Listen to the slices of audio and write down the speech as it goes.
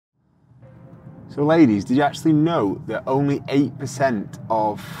So ladies, did you actually know that only 8%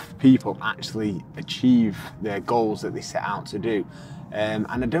 of people actually achieve their goals that they set out to do? And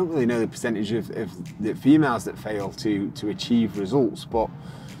I don't really know the percentage of the females that fail to achieve results, but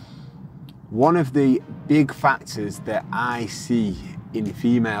one of the big factors that I see in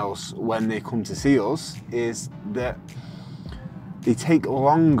females when they come to see us is that they take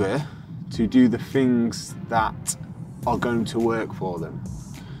longer to do the things that are going to work for them.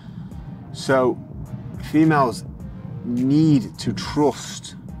 So females need to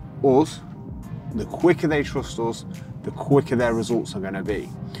trust us. The quicker they trust us, the quicker their results are going to be.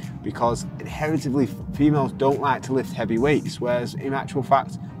 Because inherently females don't like to lift heavy weights, whereas in actual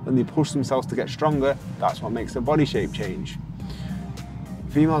fact, when they push themselves to get stronger, that's what makes their body shape change.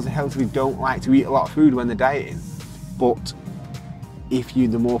 Females inherently don't like to eat a lot of food when they're dieting, but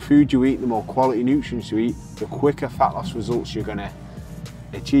the more food you eat, the more quality nutrients you eat, the quicker fat loss results you're going to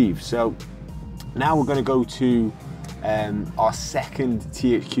achieve. So now we're going to go to our second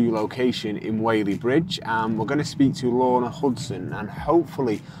THQ location in Whaley Bridge, and we're going to speak to Lorna Hudson, and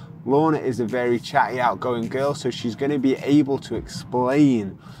hopefully Lorna is a very chatty, outgoing girl, so she's going to be able to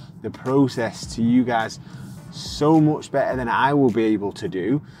explain the process to you guys so much better than I will be able to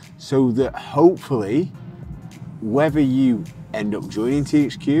do, so that hopefully whether you end up joining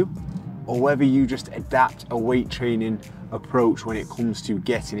THQ or whether you just adapt a weight training approach when it comes to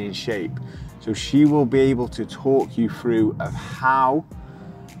getting in shape. So she will be able to talk you through of how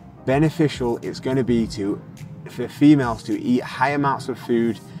beneficial it's going to be for females to eat high amounts of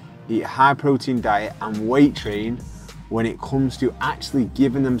food, eat a high protein diet and weight train when it comes to actually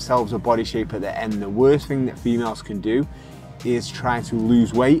giving themselves a body shape at the end. The worst thing that females can do is try to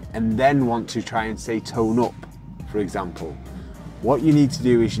lose weight and then want to try and say tone up, for example. What you need to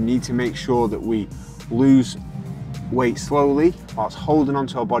do is you need to make sure that we lose weight slowly whilst holding on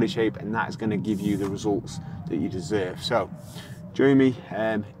to our body shape, and that is going to give you the results that you deserve. So join me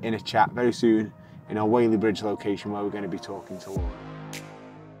in a chat very soon in our Whaley Bridge location where we're going to be talking to Laura.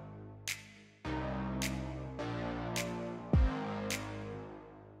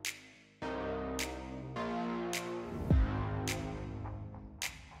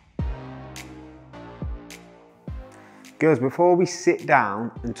 Girls, before we sit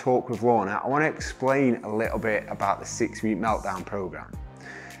down and talk with Lorna, I want to explain a little bit about the 6-week meltdown program.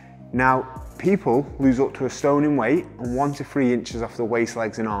 Now, people lose up to a stone in weight and 1 to 3 inches off the waist,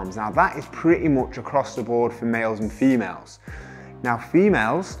 legs and arms. Now that is pretty much across the board for males and females. Now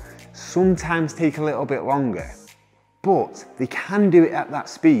females sometimes take a little bit longer, but they can do it at that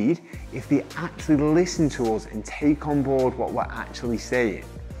speed if they actually listen to us and take on board what we're actually saying.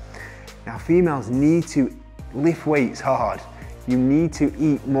 Now females need to lift weights hard. You need to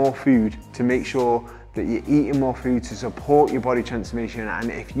eat more food to make sure that you're eating more food to support your body transformation, and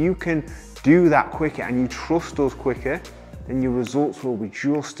if you can do that quicker and you trust us quicker, then your results will be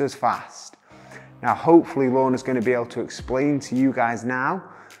just as fast. Now hopefully Lorna's going to be able to explain to you guys now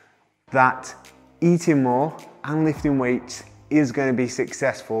that eating more and lifting weights is going to be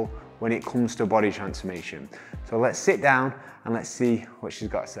successful when it comes to body transformation. So let's sit down and let's see what she's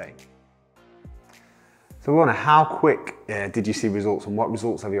got to say. So Lorna, how quick did you see results, and what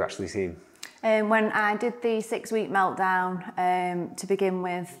results have you actually seen? When I did the 6-week meltdown, to begin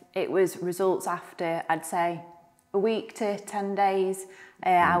with, it was results after, I'd say, a week to 10 days.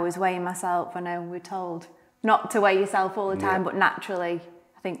 I was weighing myself. I know we're told not to weigh yourself all the time, but naturally,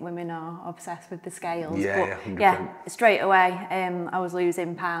 I think women are obsessed with the scales. Yeah, but 100%. Yeah, straight away, I was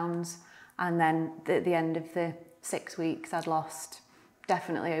losing pounds, and then at the end of the 6 weeks, I'd lost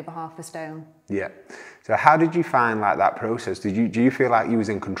definitely over half a stone. Yeah. So how did you find like that process? Do you feel like you was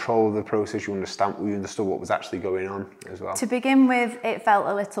in control of the process? You understood what was actually going on as well? To begin with, it felt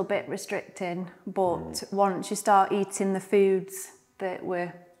a little bit restricting, but once you start eating the foods that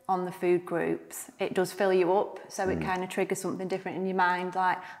were on the food groups, it does fill you up. So it kind of triggers something different in your mind,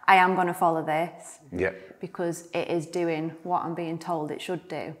 like, I am going to follow this. Yeah. Because it is doing what I'm being told it should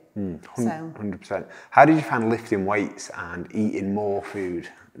do. 100%. How did you find lifting weights and eating more food?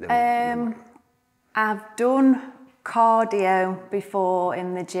 I've done cardio before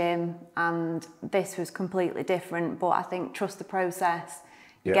in the gym, and this was completely different, but I think trust the process,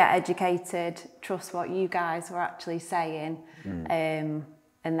 get educated, trust what you guys were actually saying,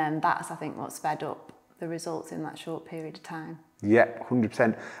 and then that's, I think, what sped up the results in that short period of time. Yeah,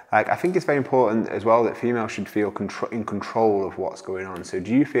 100%. Like, I think it's very important as well that females should feel in control of what's going on. So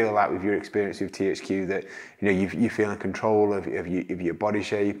do you feel like with your experience with THQ that you feel in control of your body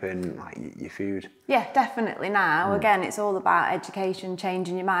shape and like your food? Yeah, definitely now. Again, it's all about education,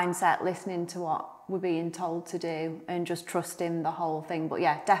 changing your mindset, listening to what we're being told to do and just trusting the whole thing. But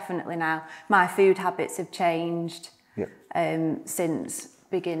yeah, definitely now my food habits have changed since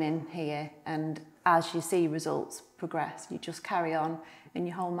beginning here, and as you see results progress, you just carry on and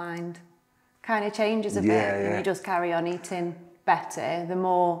your whole mind kind of changes a bit and you just carry on eating better. The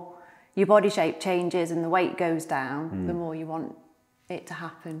more your body shape changes and the weight goes down, the more you want it to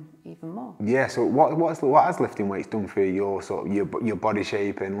happen even more. Yeah. So what has lifting weights done for your sort of your body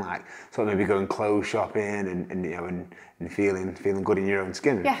shape, and like sort of maybe going clothes shopping and you know and feeling good in your own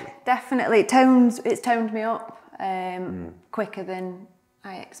skin? Yeah, definitely. It's toned me up quicker than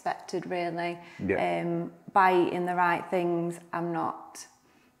I expected, really. Yeah. By eating the right things, I'm not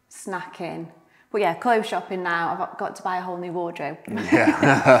snacking. But yeah, clothes shopping now, I've got to buy a whole new wardrobe.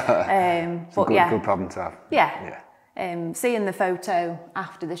 Yeah. But good problem to have. Yeah. Seeing the photo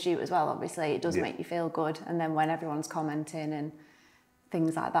after the shoot as well, obviously, it does make you feel good. And then when everyone's commenting and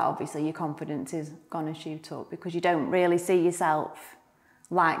things like that, obviously your confidence is going to shoot up, because you don't really see yourself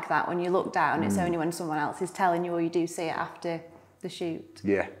like that when you look down. It's only when someone else is telling you, or you do see it after the shoot.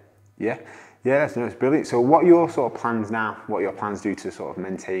 Yeah, it's brilliant. So what are your sort of plans now? What are your plans do to sort of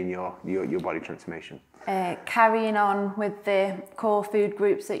maintain your body transformation? Carrying on with the core food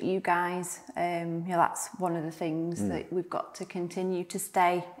groups that you guys, that's one of the things that we've got to continue to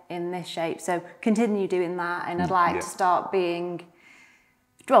stay in this shape. So continue doing that, and I'd like to start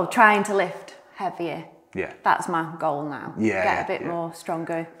trying to lift heavier. Yeah. That's my goal now. Get a bit more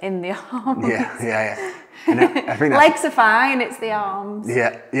stronger in the arms. Yeah. And I think legs are fine, it's the arms.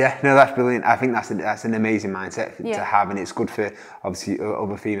 Yeah. No, that's brilliant. I think that's an amazing mindset to have, and it's good for obviously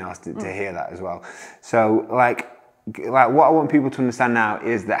other females to hear that as well. So like what I want people to understand now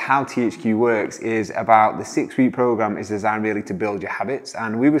is that how THQ works is about the 6-week program is designed really to build your habits.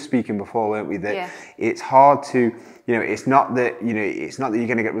 And we were speaking before, weren't we, that it's hard to, it's not that you're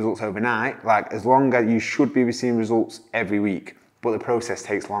going to get results overnight. Like, as long as you should be receiving results every week, but the process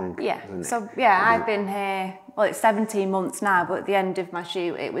takes long. So I've been here, well, it's 17 months now, but at the end of my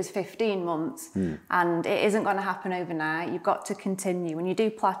shoot it was 15 months. And it isn't going to happen overnight. You've got to continue. When you do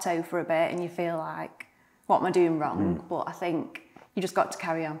plateau for a bit and you feel like, what am I doing wrong? But I think you just got to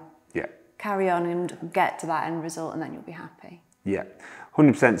carry on. Carry on and get to that end result, and then you'll be happy.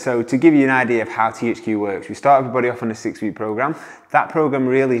 100%. So to give you an idea of how THQ works, we start everybody off on a 6-week program. That program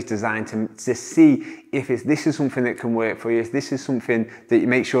really is designed to see if this is something that can work for you, if this is something that you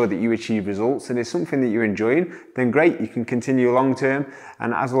make sure that you achieve results, and it's something that you're enjoying, then great, you can continue long term.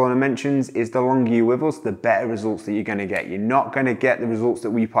 And as Lorna mentions, is the longer you're with us, the better results that you're going to get. You're not going to get the results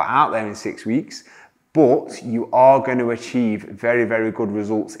that we put out there in 6 weeks, but you are going to achieve very, very good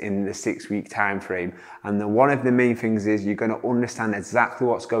results in the 6-week time frame. And one of the main things is you're going to understand exactly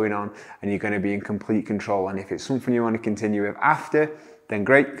what's going on, and you're going to be in complete control. And if it's something you want to continue with after, then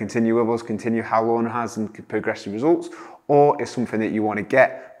great, continue with us, continue how Lorna has and progress the results. Or it's something that you want to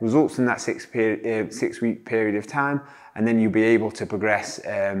get results in that 6-week period of time, and then you'll be able to progress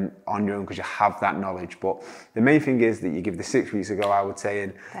on your own because you have that knowledge. But the main thing is that you give the 6 weeks a go, I would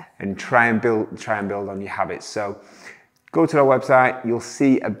say, and try and build on your habits. So go to our website, you'll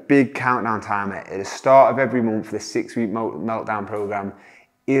see a big countdown timer at the start of every month. The 6-week meltdown program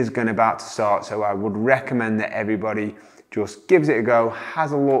is about to start. So I would recommend that everybody just gives it a go,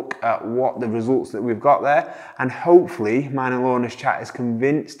 has a look at what the results that we've got there, and hopefully mine and Lorna's chat has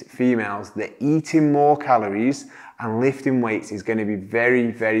convinced females that eating more calories and lifting weights is going to be very,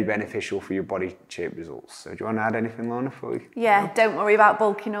 very beneficial for your body shape results. So do you want to add anything, Lorna, before we... Don't worry about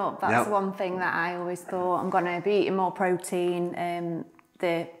bulking up. That's the one thing that I always thought. I'm going to be eating more protein.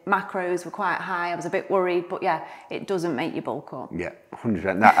 The macros were quite high. I was a bit worried, but it doesn't make you bulk up.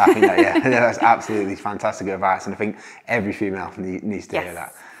 100%. I think that, that's absolutely fantastic advice, and I think every female needs to hear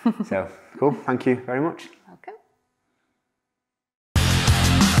that. So, cool. Thank you very much.